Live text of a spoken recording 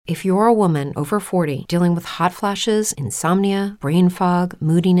If you're a woman over 40 dealing with hot flashes, insomnia, brain fog,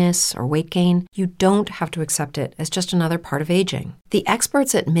 moodiness, or weight gain, you don't have to accept it as just another part of aging. The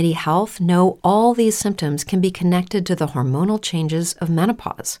experts at MIDI Health know all these symptoms can be connected to the hormonal changes of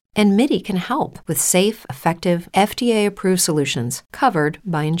menopause. And MIDI can help with safe, effective, FDA-approved solutions covered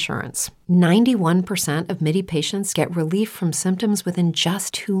by insurance. 91% of MIDI patients get relief from symptoms within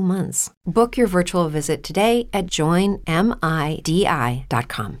just 2 months. Book your virtual visit today at joinmidi.com.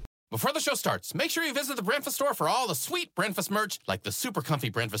 Before the show starts, make sure you visit the Breakfast store for all the sweet breakfast merch, like the super comfy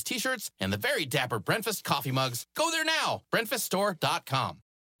breakfast t-shirts and the very dapper breakfast coffee mugs. Go there now, breakfaststore.com.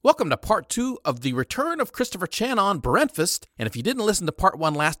 Welcome to part 2 of the return of Christopher Chan on Breakfast. And if you didn't listen to part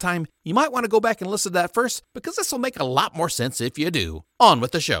 1 last time, you might want to go back and listen to that first, because this will make a lot more sense if you do. On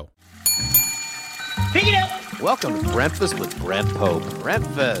with the show. Pick it up! Welcome to Breakfast with Brent Pope.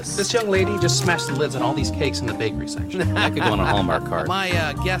 Breakfast. This young lady just smashed the lids on all these cakes in the bakery section. That could go on a Hallmark card. My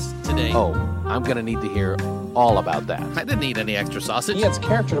guest today. Oh, I'm going to need to hear all about that. I didn't need any extra sausage. He adds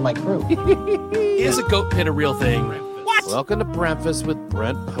character to my crew. Is a goat pit a real thing? What? Welcome to Breakfast with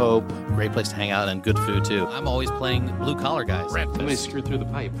Brent Pope. Great place to hang out and good food, too. I'm always playing blue collar guys. Somebody screwed through the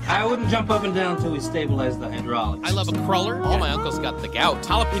pipe. I wouldn't jump up and down until we stabilize the hydraulics. I love a cruller. All my uncles got the gout.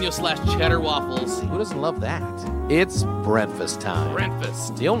 Jalapeno/cheddar waffles. Who doesn't love that? It's Breakfast time.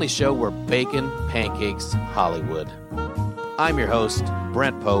 Breakfast. The only show where bacon, pancakes, Hollywood. I'm your host,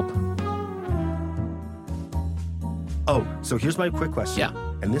 Brent Pope. Oh, so here's my quick question. Yeah.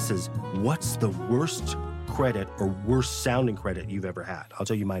 And this is, what's the worst credit or worst sounding credit you've ever had? I'll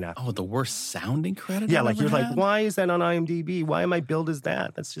tell you mine now. Oh, the worst sounding credit? Yeah, I've like ever you're had? like, why is that on IMDb? Why am I billed as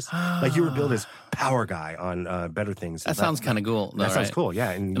that? That's just like you were billed as Power Guy on Better Things. That sounds kind of cool. That sounds cool,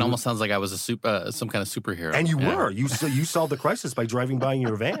 yeah. And it almost sounds like I was some kind of superhero. And you Yeah. were. You solved the crisis by driving by in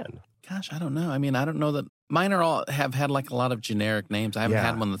your van. Gosh, I don't know. I mean, I don't know that mine have had like a lot of generic names. I haven't Yeah.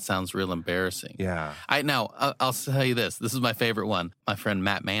 had one that sounds real embarrassing. Yeah. I'll tell you this. This is my favorite one. My friend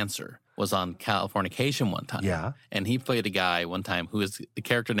Matt Manser was on Californication one time. Yeah. And he played a guy one time the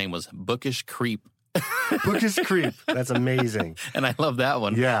character name was Bookish Creep. Bookish Creep. That's amazing. And I love that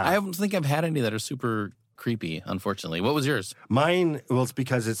one. Yeah. I don't think I've had any that are super creepy, unfortunately. What was yours? Mine, well, it's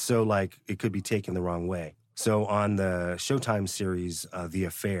because it's so like it could be taken the wrong way. So on the Showtime series, The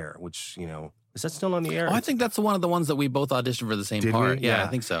Affair, which, is that still on the air? Oh, I think that's one of the ones that we both auditioned for the same Did part. we? Yeah, Yeah. I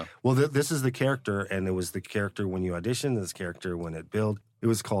think so. Well, this is the character, and it was the character when you auditioned, this character when it billed. It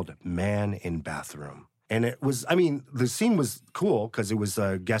was called Man in Bathroom. And it was, the scene was cool because it was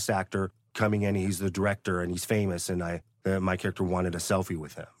a guest actor coming in. He's the director, and he's famous, and my character wanted a selfie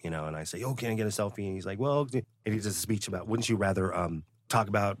with him, and I say, oh, can I get a selfie? And he's like, well, and he does a speech about, wouldn't you rather talk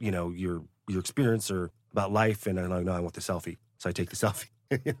about, your experience or about life? And I'm like, no, I want the selfie. So I take the selfie.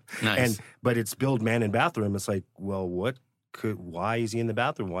 Nice. But it's billed Man in Bathroom. It's like, well, why is he in the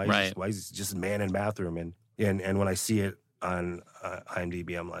bathroom? Why is he just Man in Bathroom? And when I see it on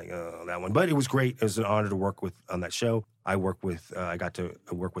IMDb, I'm like, oh, that one. But it was great. It was an honor to work on that show. I got to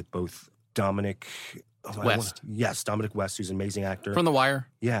work with both Dominic West. Yes, Dominic West, who's an amazing actor. From The Wire?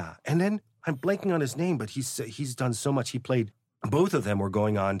 Yeah. And then I'm blanking on his name, but he's done so much. He played, both of them were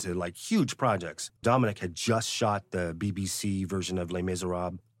going on to like huge projects. Dominic had just shot the BBC version of Les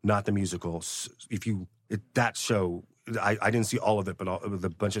Miserables, not the musical. That show, I didn't see all of it, but the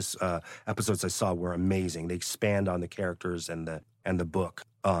bunch of episodes I saw were amazing. They expand on the characters and the book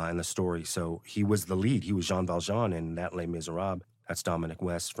and the story. So he was the lead. He was Jean Valjean in that Les Miserables. That's Dominic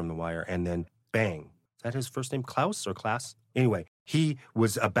West from The Wire. And then bang. Is that his first name? Klaus or Klaas? Anyway, he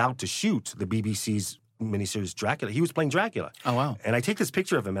was about to shoot the BBC's miniseries Dracula. He was playing Dracula. Oh, wow. And I take this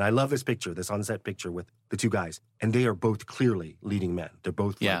picture of him, and I love this picture, this on-set picture with the two guys. And they are both clearly leading men. They're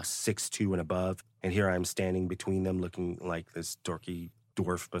both like 6'2" and above. And here I'm standing between them looking like this dorky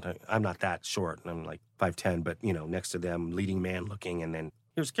dwarf, but I'm not that short. I'm like 5'10", but, next to them, leading man looking. And then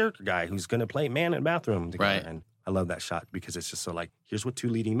here's a character guy who's going to play Man in Bathroom together. Right. And I love that shot because it's just so like, here's what two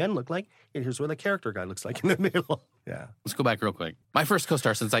leading men look like, and here's what the character guy looks like in the middle. Yeah. Let's go back real quick. My first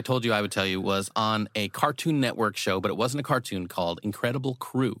co-star, since I told you I would tell you, was on a Cartoon Network show, but it wasn't a cartoon, called Incredible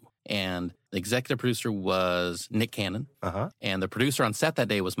Crew. And the executive producer was Nick Cannon. Uh-huh. And the producer on set that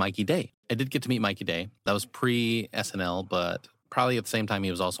day was Mikey Day. I did get to meet Mikey Day. That was pre-SNL, but probably at the same time he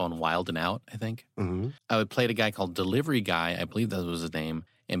was also on Wild and Out, I think. Mm-hmm. I would play a guy called Delivery Guy. I believe that was his name.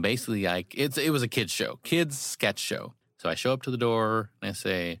 And basically, it was a kid's show, kids sketch show. So I show up to the door and I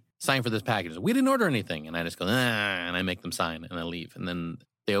say, sign for this package. We didn't order anything. And I just go, and I make them sign and I leave. And then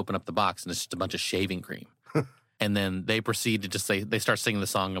they open up the box and it's just a bunch of shaving cream. And then they proceed to just say, they start singing the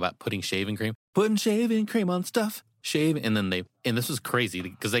song about putting shaving cream on stuff. shave, and then and this was crazy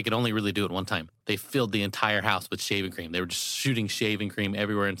because they could only really do it one time. They filled the entire house with shaving cream. They were just shooting shaving cream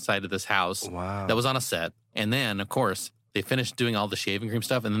everywhere inside of this house. Wow. That was on a set. And then, of course, they finished doing all the shaving cream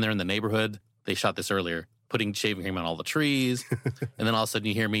stuff, and then they're in the neighborhood. They shot this earlier, putting shaving cream on all the trees. And then all of a sudden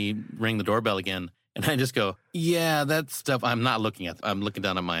you hear me ring the doorbell again, and I just go, yeah, that stuff I'm not looking at. I'm looking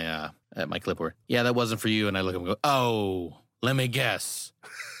down at my clipboard. Yeah, that wasn't for you. And I look at him and go, oh, let me guess.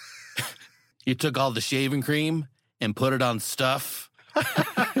 You took all the shaving cream and put it on stuff,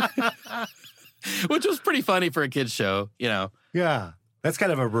 which was pretty funny for a kid's show, you know. Yeah. That's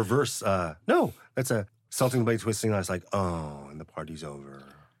kind of a reverse. No, that's a salting the blade, twisting. I was like, oh, and the party's over.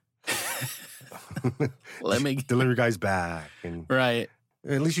 Let me. Delivery guy's back. And Right.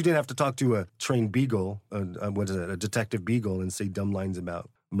 at least you didn't have to talk to a trained beagle, what is it, a detective beagle, and say dumb lines about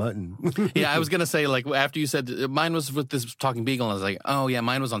mutton. Yeah, I was going to say, like, after you said mine was with this talking beagle, I was like, oh, yeah,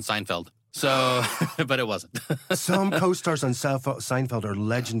 mine was on Seinfeld. So, but it wasn't. Some co-stars on Seinfeld are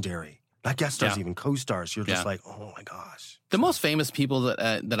legendary. Not guest stars, Yeah. even co-stars. You're just Yeah. like, oh my gosh. The most famous people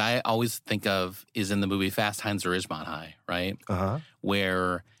that I always think of is in the movie Fast Times at Ridgemont High, right? Uh-huh.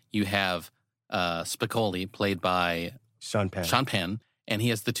 Where you have Spicoli, played by Sean Penn. Sean Penn, and he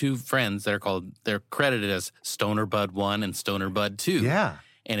has the two friends that they're credited as Stoner Bud 1 and Stoner Bud 2. Yeah.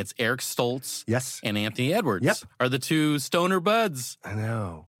 And it's Eric Stoltz Yes. and Anthony Edwards Yep. are the two Stoner Buds. I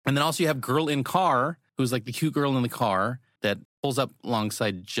know. And then also you have Girl in Car, who's like the cute girl in the car that pulls up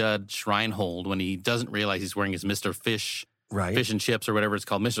alongside Judge Reinhold when he doesn't realize he's wearing his Mr. Fish, Right. Fish and Chips or whatever it's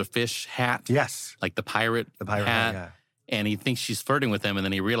called, Mr. Fish hat. Yes. Like the pirate Hat, hat. yeah. And he thinks she's flirting with him, and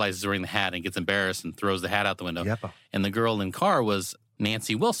then he realizes he's wearing the hat and gets embarrassed and throws the hat out the window. Yep. And the girl in Car was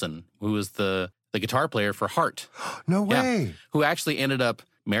Nancy Wilson, who was the guitar player for Heart, No Yeah. way. who actually ended up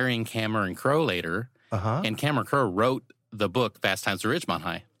marrying Cameron Crowe later. Uh-huh. And Cameron Crowe wrote the book Fast Times at Ridgemont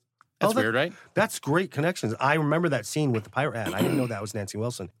High. That's weird, right? That's great connections. I remember that scene with the pirate hat. I didn't know that was Nancy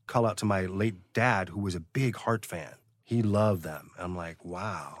Wilson. Call out to my late dad, who was a big Heart fan. He loved them. I'm like,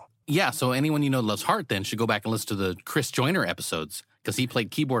 wow. Yeah, so anyone you know loves Heart then should go back and listen to the Chris Joyner episodes because he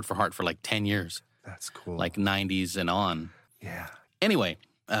played keyboard for Heart for like 10 years, That's cool. like 90s and on. yeah. Anyway,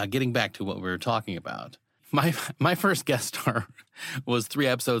 getting back to what we were talking about, my first guest star was 3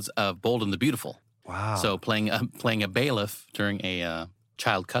 episodes of Bold and the Beautiful. Wow. So playing a bailiff during a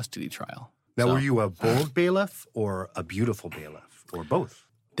child custody trial. Now, So were you a bold bailiff or a beautiful bailiff or both?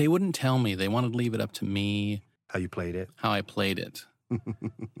 They wouldn't tell me. They wanted to leave it up to me How you played it? how I played it.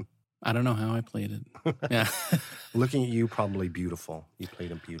 I don't know how I played it. Yeah. Looking at you, probably beautiful. You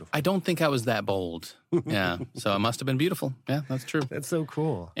played him beautiful. I don't think I was that bold. Yeah. So it must have been beautiful. Yeah, that's true. That's so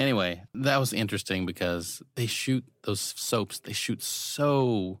cool. Anyway, that was interesting because they shoot those soaps. They shoot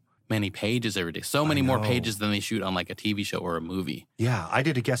so many pages every day. So many more know. pages than they shoot on like a TV show or a movie. Yeah, I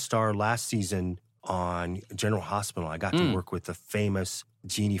did a guest star last season on General Hospital. I got to work with the famous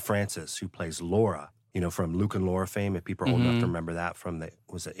Jeannie Francis, who plays Laura, you know, from Luke and Laura fame. If people are old enough to remember that from the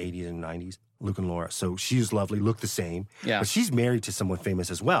 80s and 90s. Luke and Laura. So she's lovely, look the same. Yeah. But she's married to someone famous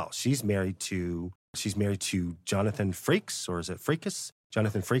as well. She's married to Jonathan Frakes, or is it Frakes?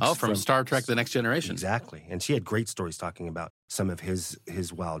 Jonathan Frakes. Oh, from Star Trek The Next Generation. Exactly. And she had great stories talking about some of his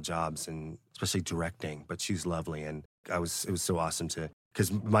wild jobs and especially directing. But she's lovely. And it was so awesome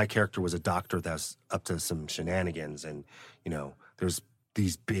because my character was a doctor that was up to some shenanigans. And, you know, there's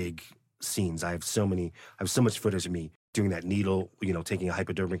these big scenes. I have so much footage of me doing that needle, you know, taking a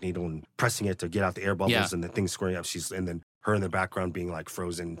hypodermic needle and pressing it to get out the air bubbles Yeah. and the thing squaring up. And then her in the background being like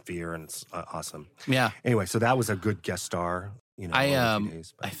frozen fear. And it's awesome. Yeah. Anyway, so that was a good guest star. You know, over a few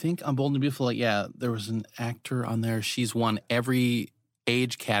days, but- I think on Bold and Beautiful, there was an actor on there. She's won every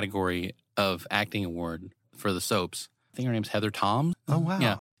age category of acting award for the soaps. I think her name's Heather Tom. Oh, wow.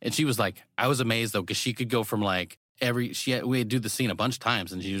 Yeah. And she was like, I was amazed though, because she could go from like we'd do the scene a bunch of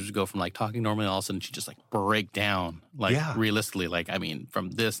times and she would go from like talking normally, all of a sudden she'd just like break down, like realistically, like, I mean,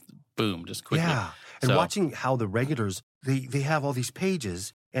 from this, boom, just quickly. Yeah. And So- watching how the regulars, they have all these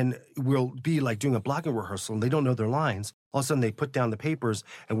pages and we'll be like doing a blocking rehearsal and they don't know their lines. All of a sudden they put down the papers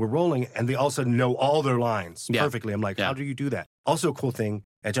and we're rolling and they all of a sudden know all their lines perfectly. I'm like, how do you do that? Also a cool thing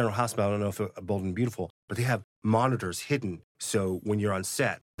at General Hospital, I don't know if it's Bold and Beautiful, but they have monitors hidden. So when you're on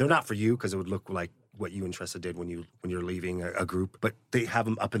set, they're not for you because it would look like what you and Tressa did when you're leaving a group, but they have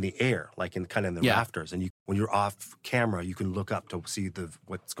them up in the air, like in kind of in the rafters. And when you're off camera, you can look up to see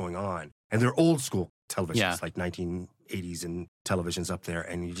what's going on. And they're old school televisions, like 1980s and televisions up there,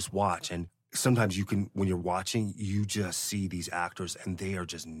 and you just watch. And sometimes when you're watching, you just see these actors and they are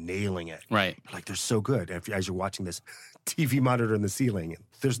just nailing it. Right. Like they're so good as you're watching this TV monitor in the ceiling.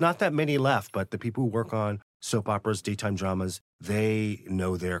 There's not that many left, but the people who work on soap operas, daytime dramas, they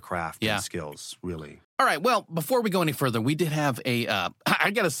know their craft and skills, really. All right, well, before we go any further, we did have a, I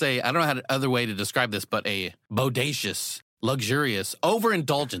got to say, I don't know how other way to describe this, but a bodacious, luxurious,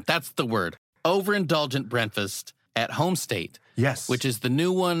 overindulgent, that's the word, overindulgent breakfast at Home State. Yes. Which is the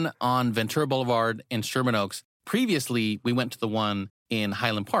new one on Ventura Boulevard in Sherman Oaks. Previously, we went to the one in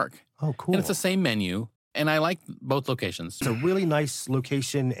Highland Park. Oh, cool. And it's the same menu, and I like both locations. It's a really nice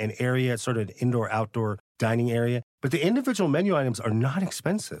location and area, sort of an indoor-outdoor dining area. But the individual menu items are not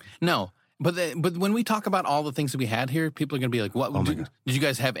expensive. No, but when we talk about all the things that we had here, people are going to be like, "What? Did you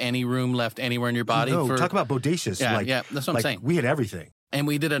guys have any room left anywhere in your body?" No, talk about bodacious. Yeah, that's what I'm saying. We had everything. And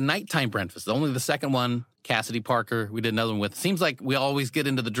we did a nighttime breakfast. Only the second one, Cassidy Parker, we did another one with. Seems like we always get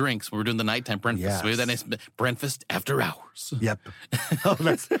into the drinks when we're doing the nighttime breakfast. Yes. So we have that nice breakfast after hours. Yep. Oh,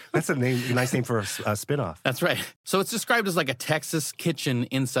 that's a nice name for a spinoff. That's right. So it's described as like a Texas kitchen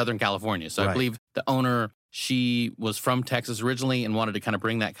in Southern California. So I believe the owner, she was from Texas originally and wanted to kind of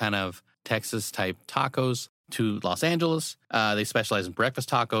bring that kind of Texas-type tacos to Los Angeles. They specialize in breakfast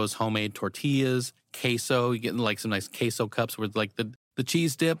tacos, homemade tortillas, queso. You get like some nice queso cups with like the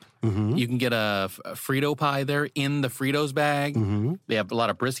cheese dip. Mm-hmm. You can get a Frito pie there in the Fritos bag. Mm-hmm. They have a lot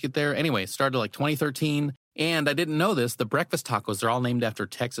of brisket there. Anyway, it started like 2013. And I didn't know this, the breakfast tacos, they're all named after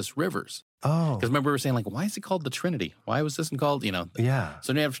Texas rivers. Oh. Because remember we were saying like, why is it called the Trinity? Why was this called, Yeah.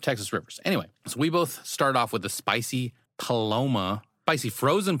 So named after Texas rivers. Anyway, so we both started off with the spicy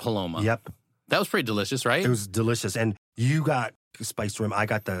frozen paloma. Yep. That was pretty delicious, right? It was delicious. And you got spiced rim. I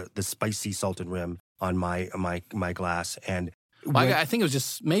got the spicy salted rim on my glass. And I think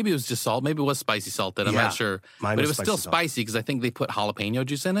maybe it was just salt. Maybe it was spicy salted. I'm not sure. Mine but it was was still spicy salt. spicy because I think they put jalapeno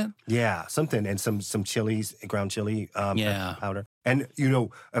juice in it. Yeah, something. And some chilies, ground chili powder. And,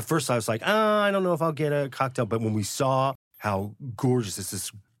 at first I was like, I don't know if I'll get a cocktail. But when we saw how gorgeous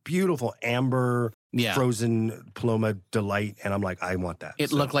this beautiful amber frozen Paloma delight, and I'm like, I want that.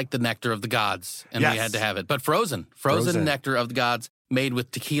 It looked like the nectar of the gods, and we had to have it. But frozen nectar of the gods, made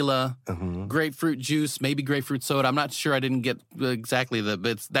with tequila, grapefruit juice, maybe grapefruit soda. I'm not sure. I didn't get exactly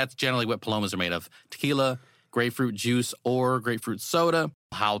but that's generally what Palomas are made of. Tequila, grapefruit juice, or grapefruit soda,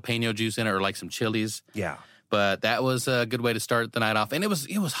 jalapeno juice in it, or like some chilies. Yeah. But that was a good way to start the night off. And it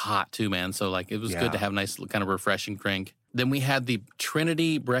was hot too, man. So like it was good to have a nice kind of refreshing drink. Then we had the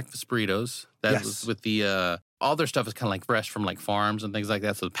Trinity breakfast burritos. That was with the all their stuff is kind of like fresh from like farms and things like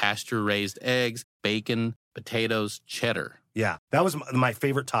that. So pasture raised eggs, bacon, potatoes, cheddar. Yeah, that was my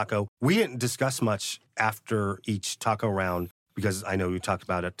favorite taco. We didn't discuss much after each taco round because I know you talked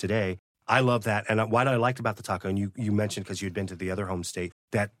about it today. I love that. And what I liked about the taco, and you mentioned because you'd been to the other home state,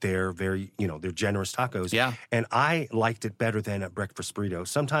 that they're very, they're generous tacos. Yeah. And I liked it better than a breakfast burrito.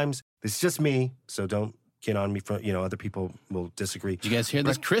 Sometimes it's just me, so don't get on me for, other people will disagree. Did you guys hear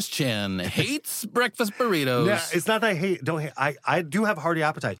this? Christian hates breakfast burritos. Yeah, it's not that I do have a hearty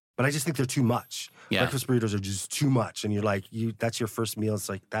appetite, but I just think they're too much. Yeah. Breakfast burritos are just too much. And you're like, that's your first meal. It's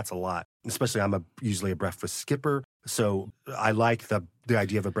like, that's a lot. Especially I'm usually a breakfast skipper. So I like the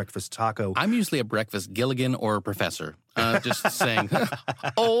idea of a breakfast taco. I'm usually a breakfast Gilligan or a professor. Just saying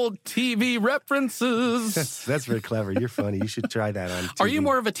old TV references. That's very clever. You're funny. You should try that on TV. Are you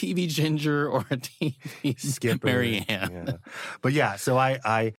more of a TV Ginger or a TV skipper? Marianne? Yeah. But yeah, so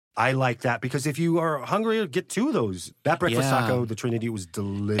I like that because if you are hungry, get two of those. That breakfast taco, the Trinity, was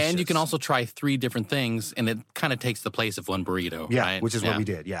delicious. And you can also try 3 different things, and it kind of takes the place of one burrito. Yeah, right? which is what we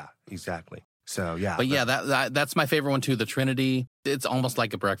did. Yeah, exactly. So yeah. But yeah, that's my favorite one too, the Trinity. It's almost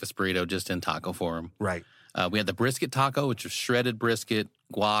like a breakfast burrito, just in taco form. Right. We had the brisket taco, which was shredded brisket,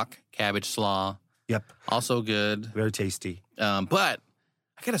 guac, cabbage slaw. Yep. Also good. Very tasty. But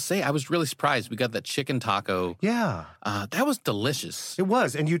I gotta say, I was really surprised. We got that chicken taco. Yeah. That was delicious. It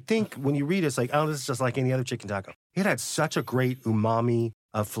was. And you'd think when you read it, it's like, oh, this is just like any other chicken taco. It had such a great umami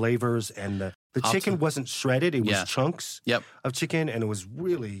of flavors, and the chicken wasn't shredded. It was chunks of chicken, and it was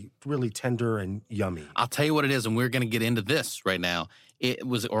really, really tender and yummy. I'll tell you what it is, and we're going to get into this right now. It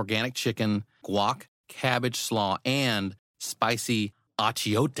was organic chicken, guac, cabbage slaw, and spicy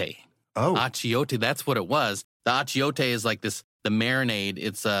achiote. Oh. Achiote, that's what it was. The achiote is like the marinade.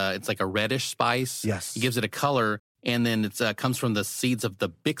 It's like a reddish spice. Yes. It gives it a color, and then it comes from the seeds of the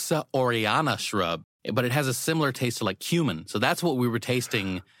Bixa oreana shrub. But it has a similar taste to like cumin. So that's what we were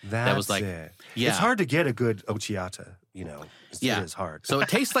tasting. That was like, it. Yeah. It's hard to get a good occhiata, It is hard. So it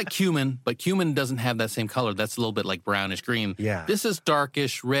tastes like cumin, but cumin doesn't have that same color. That's a little bit like brownish green. Yeah. This is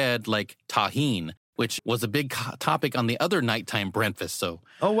darkish red like tahine, which was a big topic on the other nighttime breakfast. So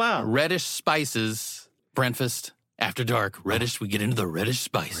oh, wow. Reddish spices, breakfast, after dark, reddish, we get into the reddish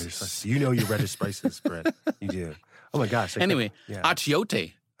spices. You know your reddish spices, Brett. You do. Oh my gosh. Anyway,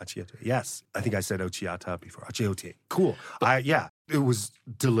 achiote. Achiote. Yes. I think I said occhiata before. Achiote. Cool. It was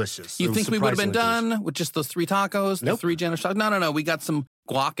delicious. You It was think we would have been surprisingly delicious. done with just those 3 tacos? The Nope. 3 generous tacos? No. We got some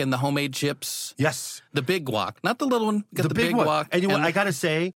guac and the homemade chips. Yes. The big guac, not the little one. We got the big one. guac. And you know what? I got to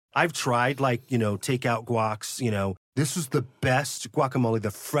say, I've tried takeout guacs, This was the best guacamole,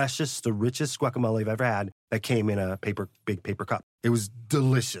 the freshest, the richest guacamole I've ever had that came in a big paper cup. It was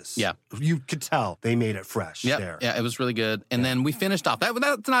delicious. Yeah. You could tell they made it fresh there. Yeah, it was really good. And then we finished off.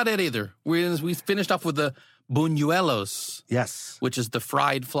 That's not it either. We finished off with the buñuelos, Yes. which is the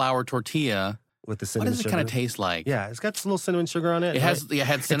fried flour tortilla. With the What cinnamon does it sugar. kind of taste like? Yeah, it's got a little cinnamon sugar on it. It has. right? It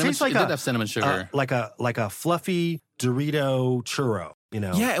had cinnamon. tastes like it did have cinnamon sugar. like a fluffy Dorito churro,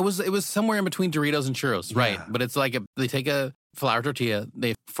 Yeah, it was somewhere in between Doritos and churros, right? Yeah. But it's like they take a flour tortilla,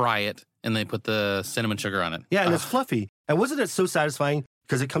 they fry it, and they put the cinnamon sugar on it. Yeah, and it's Ugh. fluffy. And wasn't it so satisfying?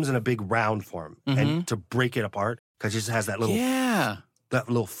 Because it comes in a big round form. And to break it apart, because it just has that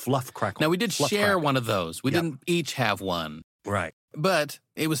little fluff crackle. Now we did fluff share crack. one of those. We Yep. didn't each have one. Right. But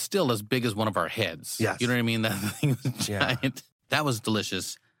it was still as big as one of our heads. Yes. You know what I mean? That thing was Yeah. giant. That was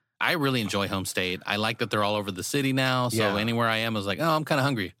delicious. I really enjoy Home State. I like that they're all over the city now. So Yeah. anywhere I am, I was like, oh, I'm kind of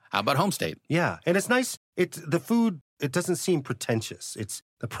hungry. How about Home State? Yeah, and it's nice. The food, it doesn't seem pretentious.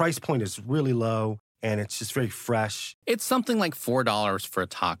 The price point is really low, and it's just very fresh. It's something like $4 for a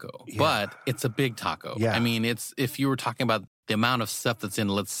taco, Yeah. but it's a big taco. Yeah. I mean, if you were talking about the amount of stuff that's in,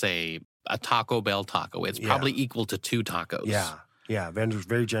 let's say, a Taco Bell taco, it's Yeah. probably equal to 2 tacos. Yeah, vendors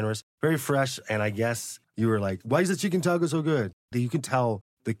very generous, very fresh, and I guess you were like, why is the chicken taco so good? You can tell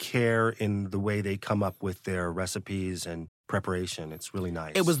the care in the way they come up with their recipes and preparation. It's really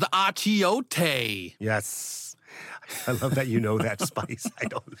nice. It was the achiote. Yes. I love that you know that spice. I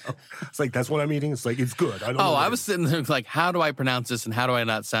don't know. It's like, that's what I'm eating. It's like, it's good. I don't know. Oh, what I it was is. sitting there like, how do I pronounce this and how do I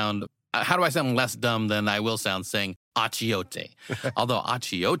not sound, how do I sound less dumb than I will sound saying achiote? Although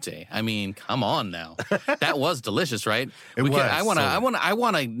achiote, I mean, come on now. That was delicious, right? It was, I want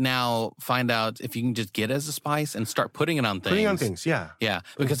so- to now find out if you can just get it as a spice and start putting it on things. Putting on things, yeah. Yeah,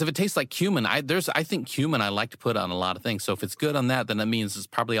 because if it tastes like cumin, I think cumin I like to put on a lot of things. So if it's good on that, then that means it's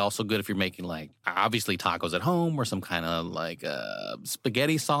probably also good if you're making like obviously tacos at home or some kind of like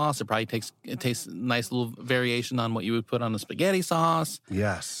spaghetti sauce. It tastes nice little variation on what you would put on a spaghetti sauce.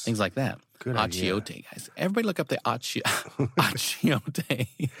 Yes. Things like that. Good idea. Achiote, guys. Everybody look up the achiote.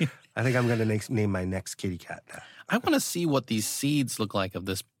 I think I'm going to name my next kitty cat that. I want to see what these seeds look like of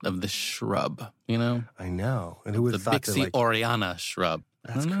this shrub. You know, I know. And who would the have thought that, Bixie like, Oriana shrub.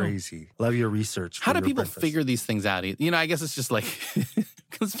 I that's don't know. crazy. Love your research. How for do your people breakfast. figure these things out? You know, I guess it's just like,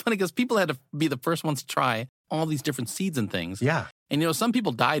 it's funny because people had to be the first ones to try all these different seeds and things. Yeah. And, some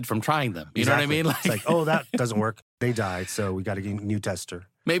people died from trying them. You Exactly. know what I mean? It's like, oh, that doesn't work. They died, so we got to get a new tester.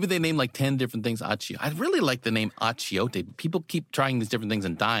 Maybe they named like 10 different things achiote. I really like the name achiote. People keep trying these different things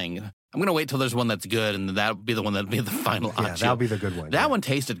and dying. I'm going to wait till there's one that's good, and that'll be the one that'll be the final Yeah, achiote. that'll be the good one. That yeah. one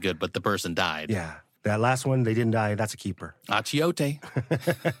tasted good, but the person died. Yeah. That last one, they didn't die. That's a keeper. Achiote.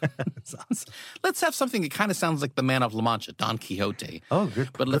 That's awesome. Let's have something that kind of sounds like the Man of La Mancha, Don Quixote. Oh, good.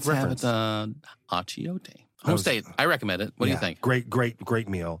 But good let's reference. have it achiote. Home was- State. I recommend it. What do you Yeah, think? Great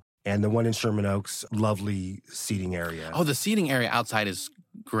meal. And the one in Sherman Oaks, lovely seating area. Oh, the seating area outside is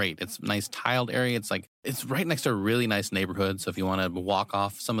great. It's a nice tiled area. It's right next to a really nice neighborhood. So if you want to walk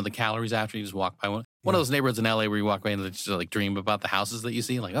off some of the calories after, you just walk by one of those neighborhoods in LA where you walk by and just like dream about the houses that you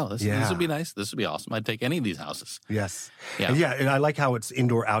see. Like, oh, this would be nice. This would be awesome. I'd take any of these houses. Yes. Yeah. And I like how it's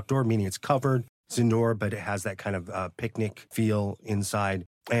indoor, outdoor, meaning it's covered. It's indoor, but it has that kind of picnic feel inside.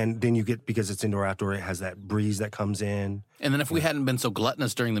 And then you get, because it's indoor, outdoor, it has that breeze that comes in. And then if we hadn't been so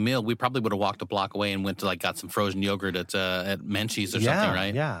gluttonous during the meal, we probably would have walked a block away and went to got some frozen yogurt at Menchie's or something,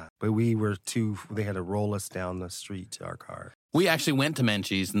 right? Yeah. But they had to roll us down the street to our car. We actually went to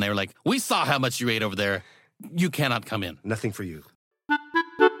Menchie's and they were like, we saw how much you ate over there. You cannot come in. Nothing for you.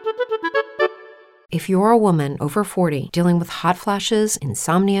 If you're a woman over 40 dealing with hot flashes,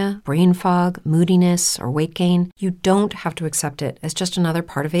 insomnia, brain fog, moodiness, or weight gain, you don't have to accept it as just another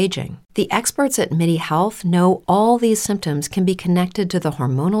part of aging. The experts at MIDI Health know all these symptoms can be connected to the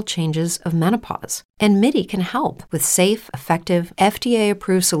hormonal changes of menopause. And MIDI can help with safe, effective,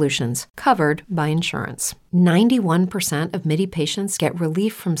 FDA-approved solutions covered by insurance. 91% of MIDI patients get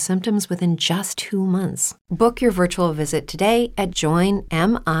relief from symptoms within just 2 months. Book your virtual visit today at joinmidi.com.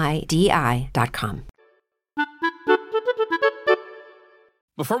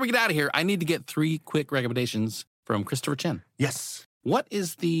 Before we get out of here, I need to get 3 quick recommendations from Christopher Chen. Yes. What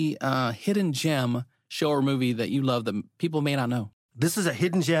is the hidden gem show or movie that you love that people may not know? This is a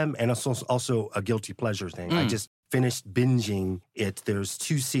hidden gem and also a guilty pleasure thing. I just finished binging it. There's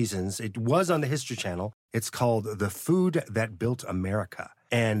 2 seasons. It was on the History Channel. It's called The Food That Built America.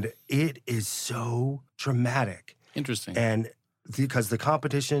 And it is so dramatic. Interesting. And because the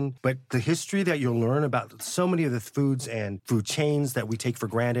competition, but the history that you'll learn about so many of the foods and food chains that we take for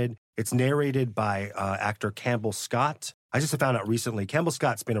granted. It's narrated by actor Campbell Scott. I just found out recently, Campbell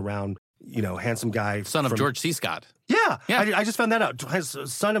Scott's been around, handsome guy. Son of George C. Scott. Yeah. I just found that out.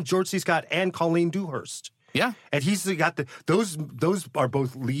 Son of George C. Scott and Colleen Dewhurst. Yeah. And he's got those are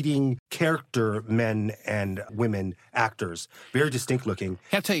both leading character men and women actors. Very distinct looking.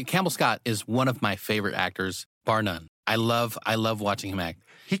 I have to tell you, Campbell Scott is one of my favorite actors, bar none. I love watching him act.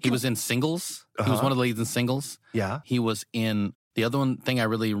 He was in Singles. He was one of the leads in Singles. Yeah. He was in, the other one thing I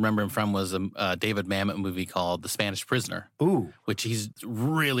really remember him from was a David Mamet movie called The Spanish Prisoner. Ooh. Which he's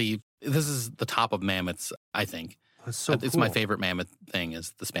really, this is the top of Mamet's, I think. That's so It's cool. my favorite Mamet thing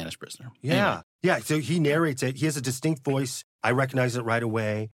is The Spanish Prisoner. Yeah. Anyway. Yeah. So he narrates it. He has a distinct voice. I recognize it right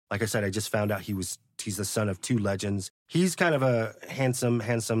away. Like I said, I just found out he's the son of two legends. He's kind of a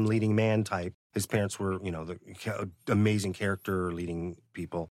handsome leading man type. His parents were, the amazing character leading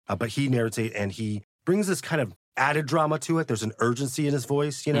people. But he narrates it, and he brings this kind of added drama to it. There's an urgency in his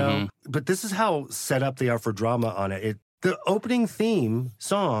voice, Mm-hmm. But this is how set up they are for drama on it. The opening theme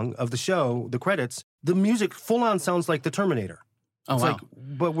song of the show, the credits, the music full on sounds like the Terminator. Oh, It's wow.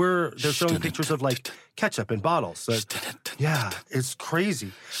 but they're showing pictures of like ketchup in bottles. So, yeah, it's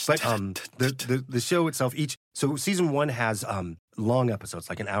crazy. But the show itself, so season 1 has long episodes,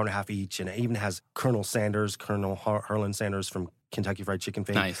 like an hour and a half each, and it even has Colonel Harlan Sanders from Kentucky Fried Chicken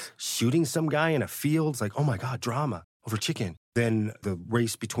fame, Nice. shooting some guy in a field. It's like, oh my God, drama over chicken. Then the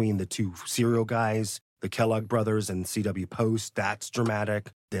race between the two cereal guys, the Kellogg brothers and C.W. Post, that's dramatic.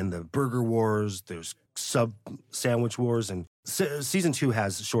 Then the burger wars, there's sandwich wars, and season 2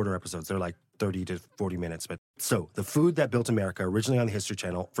 has shorter episodes. They're like 30 to 40 minutes. But so The Food That Built America, originally on the History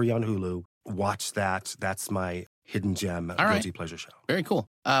Channel, free on Hulu. Watch that. That's my hidden gem, guilty pleasure show. Very cool.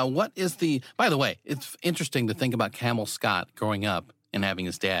 By the way, it's interesting to think about Campbell Scott growing up and having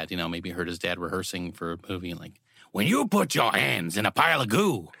his dad, maybe heard his dad rehearsing for a movie like, when you put your hands in a pile of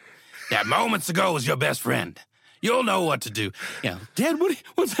goo, that moments ago was your best friend. You'll know what to do. Yeah, Dad,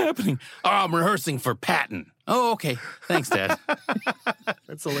 what's happening? Oh, I'm rehearsing for Patton. Oh, okay. Thanks, Dad.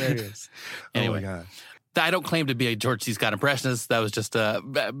 That's hilarious. Anyway. Oh my God. I don't claim to be a George C. Scott impressionist. That was just a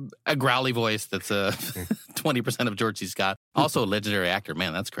growly voice that's 20% of George C. Scott. Also a legendary actor.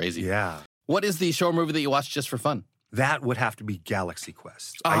 Man, that's crazy. Yeah. What is the show or movie that you watched just for fun? That would have to be Galaxy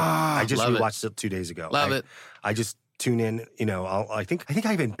Quest. Ah, I just love it. rewatched it 2 days ago. Love it. I just tune in, I think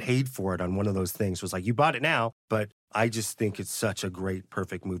I even paid for it on one of those things. It was like, you bought it now, but I just think it's such a great,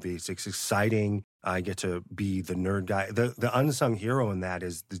 perfect movie. It's exciting. I get to be the nerd guy. The unsung hero in that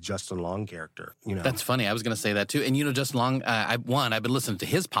is the Justin Long character. That's funny. I was going to say that too. And Justin Long, I've been listening to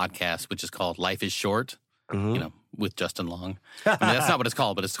his podcast, which is called Life is Short, with Justin Long. I mean, that's not what it's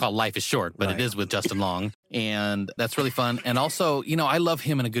called, but it's called Life is Short, but Right. it is with Justin Long. And that's really fun. And also, I love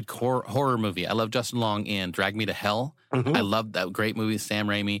him in a good horror movie. I love Justin Long in Drag Me to Hell. Mhm. I love that great movie, Sam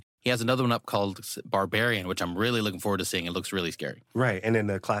Raimi. He has another one up called Barbarian, which I'm really looking forward to seeing. It looks really scary. Right. And then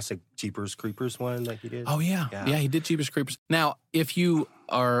the classic Jeepers Creepers one like he did. Oh, yeah. Yeah, he did Jeepers Creepers. Now, if you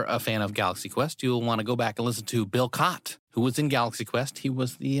are a fan of Galaxy Quest, you'll want to go back and listen to Bill Cott, who was in Galaxy Quest. He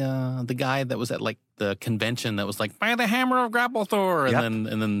was the guy that was at like the convention that was like, by the hammer of Grapplethor.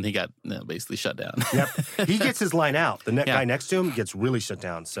 And then he got basically shut down. Yep. He gets his line out. The Yeah. guy next to him gets really shut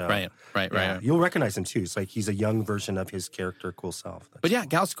down. So Right. You'll recognize him too. It's like he's a young version of his character, Cool Self. But yeah,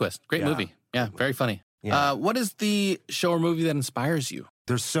 Galaxy Quest. Great Yeah. movie. Yeah, very funny. Yeah. What is the show or movie that inspires you?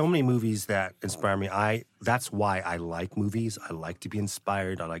 There's so many movies that inspire me. That's why I like movies. I like to be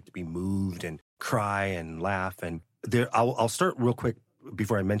inspired. I like to be moved and cry and laugh. And I'll start real quick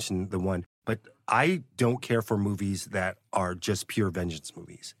before I mention the one. But I don't care for movies that are just pure vengeance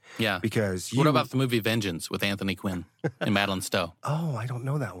movies. Yeah. Because What about the movie Vengeance with Anthony Quinn and Madeline Stowe? Oh, I don't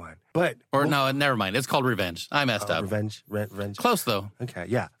know that one. But No, never mind. It's called Revenge. I messed up. Revenge. Close, though. Okay,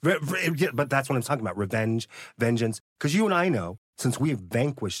 yeah. Yeah, but that's what I'm talking about. Revenge, vengeance. Because you and I know, since we've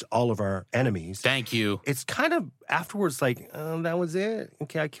vanquished all of our enemies, Thank you. it's kind of afterwards like, that was it.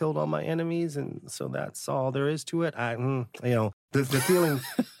 Okay, I killed all my enemies, and so that's all there is to it. The feeling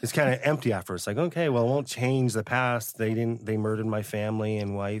is kind of empty after. It's like, okay, well, it won't change the past. They murdered my family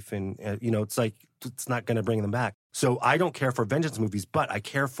and wife, and it's like it's not going to bring them back. So I don't care for vengeance movies, but I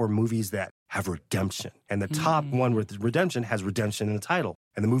care for movies that have redemption. And the top one with redemption has redemption in the title.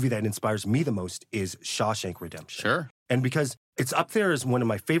 And the movie that inspires me the most is Shawshank Redemption. Sure. And because it's up there as one of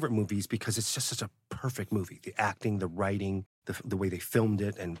my favorite movies because it's just such a perfect movie. The acting, the writing, the way they filmed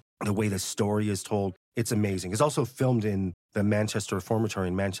it, and the way the story is told. It's amazing. It's also filmed in the Manchester Reformatory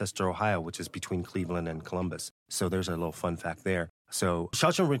in Manchester, Ohio, which is between Cleveland and Columbus. So there's a little fun fact there. So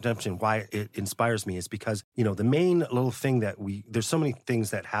Shawshank Redemption, why it inspires me is because, the main little thing there's so many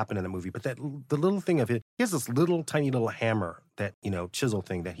things that happen in the movie, but the little thing of it, he has this little tiny little hammer that, chisel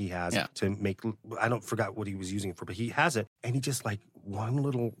thing that he has to make, I forgot what he was using it for, but he has it and he just like one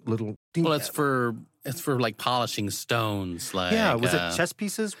little thing. Well, it's for like polishing stones. Like was it chess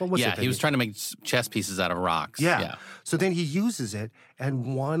pieces? What was it? Yeah, he was trying to make chess pieces out of rocks. Yeah. So then he uses it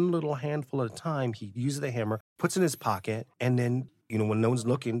and one little handful at a time, he uses the hammer, puts it in his pocket, and then when no one's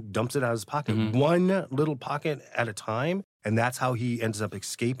looking, dumps it out of his pocket. Mm-hmm. One little pocket at a time. And that's how he ends up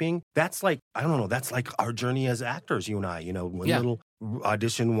escaping. That's like, I don't know, that's like our journey as actors, you and I, one little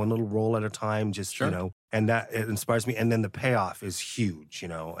audition, one little role at a time, just, and that it inspires me. And then the payoff is huge,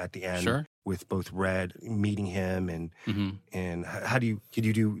 at the end with both Red meeting him and how could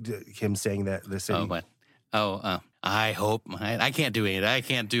you do him saying that the city? Oh, what? I hope I can't do it. I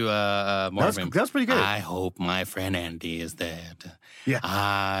can't do more of him. That's pretty good. I hope my friend Andy is dead. Yeah.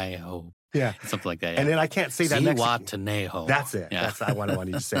 I hope. Yeah. Something like that. Yeah. And then I can't say that next. Zihuatanejo. That's it. Yeah. That's what I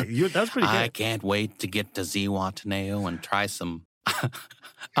wanted to say. That's pretty good. I can't wait to get to Zihuatanejo and try some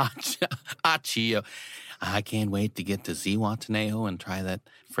achio. I can't wait to get to Zihuatanejo and try that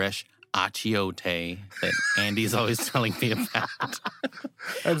fresh achiote that Andy's always telling me about.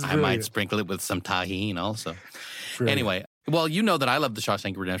 I might sprinkle it with some tahine also. Brilliant. Anyway, well, you know that I love The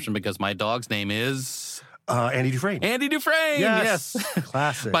Shawshank Redemption because my dog's name is... Andy Dufresne. Andy Dufresne, yes.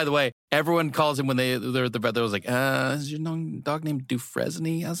 Classic. By the way, everyone calls him when they're at the brother was like, is your dog named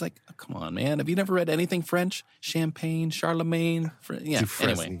Dufresne? I was like, oh, come on, man. Have you never read anything French? Champagne, Charlemagne? Dufresne.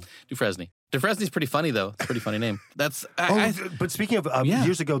 Anyway, Dufresne. Dufresne's pretty funny, though. It's a pretty funny name. That's. But speaking of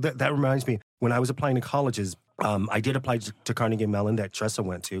years ago, that reminds me, when I was applying to colleges, I did apply to Carnegie Mellon that Tressa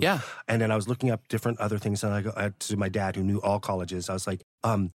went to. Yeah. And then I was looking up different other things, and I go to my dad who knew all colleges. I was like,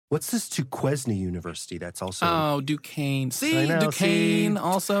 what's this Duquesne University that's also... Oh, Duquesne. See, Duquesne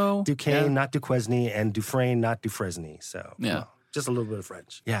also. Duquesne, not Duquesne, and Dufresne, not Dufresne. So, just a little bit of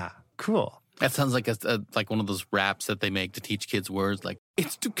French. Yeah, cool. That sounds like like one of those raps that they make to teach kids words like,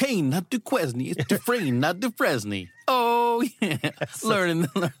 it's Duquesne, not Duquesne. It's Dufresne, not Dufresne. Oh, yeah.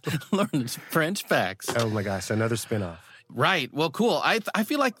 Learning French facts. Oh, my gosh. Another spinoff. Right. Well, cool. I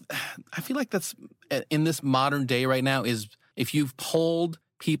feel like that's in this modern day right now is if you've polled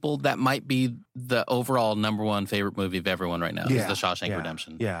people, that might be the overall number one favorite movie of everyone right now is The Shawshank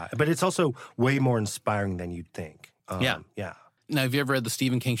Redemption. Yeah. But it's also way more inspiring than you'd think. Yeah. Now, have you ever read the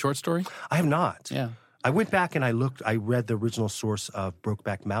Stephen King short story? I have not. Yeah. I went back and I read the original source of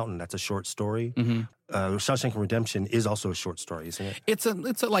Brokeback Mountain. That's a short story. Mm-hmm. Shawshank Redemption is also a short story, isn't it? It's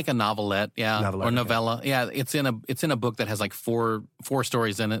like a novelette, or novella. Yeah, it's in a book that has like four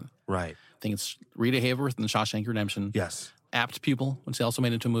stories in it. Right. I think it's Rita Hayworth in the Shawshank Redemption. Yes. Apt Pupil, which they also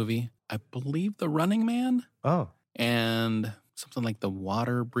made into a movie. I believe The Running Man. Oh. And something like The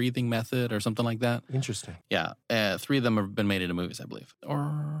Water Breathing Method or something like that. Interesting. Yeah. 3 of them have been made into movies, I believe.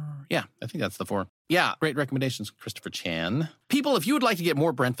 I think that's the 4. Yeah. Great recommendations, Christopher Chan. People, if you would like to get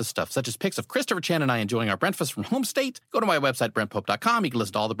more Brentfest stuff, such as pics of Christopher Chan and I enjoying our Brentfest from home state, go to my website, brentpope.com. You can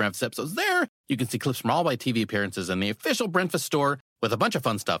listen to all the Brentfest episodes there. You can see clips from all my TV appearances in the official Brentfest store with a bunch of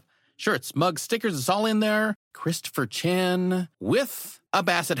fun stuff. Shirts, mugs, stickers, it's all in there. Christopher Chan with a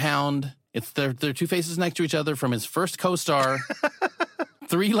basset hound. It's their 2 faces next to each other from his first co-star.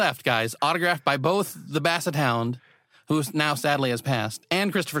 3 left, guys. Autographed by both the basset hound, who now sadly has passed,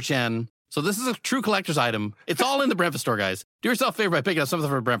 and Christopher Chan. So this is a true collector's item. It's all in the Brentfest store, guys. Do yourself a favor by picking up something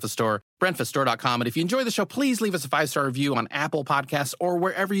from the Brentfest store, brentfeststore.com. And if you enjoy the show, please leave us a 5-star review on Apple Podcasts or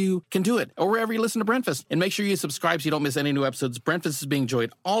wherever you can do it, or wherever you listen to Brentfest. And make sure you subscribe so you don't miss any new episodes. Brentfest is being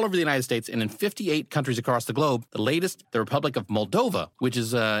enjoyed all over the United States and in 58 countries across the globe. The latest, the Republic of Moldova, which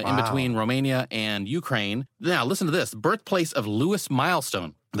is in between Romania and Ukraine. Now, listen to this. Birthplace of Louis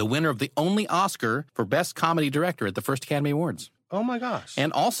Milestone, the winner of the only Oscar for Best Comedy Director at the first Academy Awards. Oh, my gosh.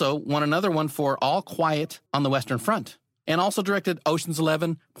 And also won another one for All Quiet on the Western Front. And also directed Ocean's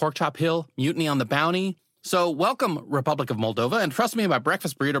 11, Pork Chop Hill, Mutiny on the Bounty. So welcome, Republic of Moldova. And trust me, my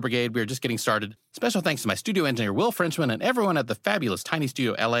Breakfast Burrito Brigade, we are just getting started. Special thanks to my studio engineer, Will Frenchman, and everyone at the fabulous Tiny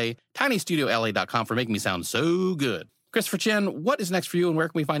Studio LA, tinystudiolaA.com for making me sound so good. Christopher Chan, what is next for you and where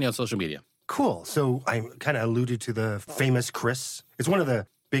can we find you on social media? Cool. So I kind of alluded to the famous Chris. It's one of the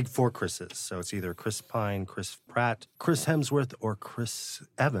big 4 Chris's. So it's either Chris Pine, Chris Pratt, Chris Hemsworth, or Chris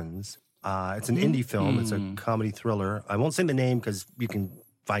Evans. It's an indie film. It's a comedy thriller. I won't say the name because you can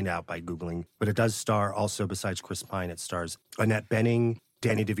find out by Googling. But it does star also, besides Chris Pine, it stars Annette Bening,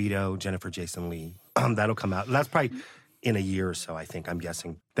 Danny DeVito, Jennifer Jason Leigh. That'll come out. And that's probably in a year or so, I think, I'm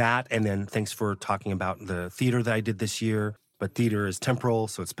guessing. That, and then thanks for talking about the theater that I did this year. But theater is temporal,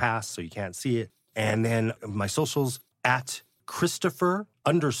 so it's past, so you can't see it. And then my socials, at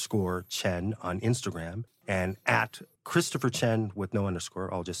Christopher_Chen on Instagram, and at Christopher Chen with no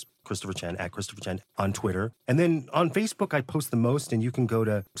underscore. I'll just Christopher Chen, at Christopher Chen on Twitter. And then on Facebook, I post the most, and you can go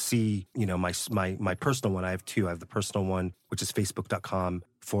to see, my personal one. I have two. I have the personal one, which is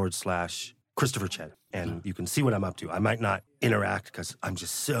facebook.com/Christopher Chen. And you can see what I'm up to. I might not interact because I'm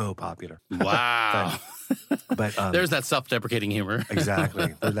just so popular. Wow. but There's that self-deprecating humor. Exactly.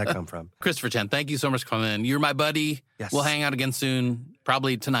 Where'd that come from? Christopher Chen, thank you so much for coming in. You're my buddy. Yes. We'll hang out again soon,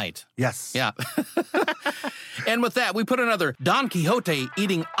 probably tonight. Yes. Yeah. And with that, we put another Don Quixote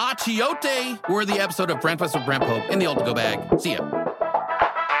eating achiote worthy episode of Breakfast with Brent Pope in the old to-go bag. See ya.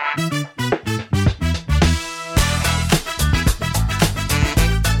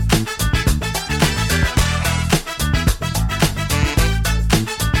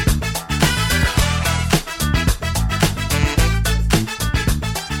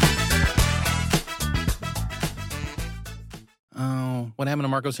 What happened to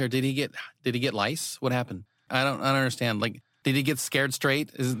Marco's hair? Did he get lice? What happened? I don't understand. Like, did he get scared straight?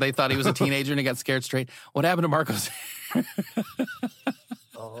 They thought he was a teenager and he got scared straight. What happened to Marco's hair?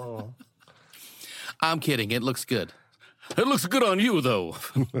 Oh. I'm kidding. It looks good. It looks good on you, though.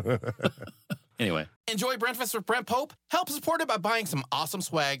 Anyway. Enjoy Breakfast with Brent Pope? Help support it by buying some awesome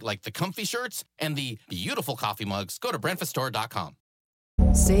swag like the comfy shirts and the beautiful coffee mugs. Go to BrentfastStore.com.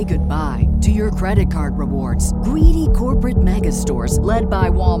 Say goodbye to your credit card rewards. Greedy corporate mega stores, led by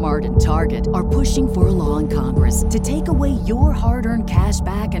Walmart and Target, are pushing for a law in Congress to take away your hard-earned cash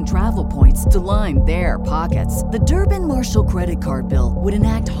back and travel points to line their pockets. The Durbin-Marshall credit card bill would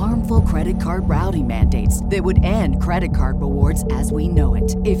enact harmful credit card routing mandates that would end credit card rewards as we know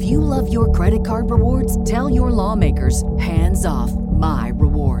it. If you love your credit card rewards, tell your lawmakers, hands off my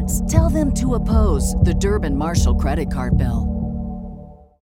rewards. Tell them to oppose the Durbin-Marshall credit card bill.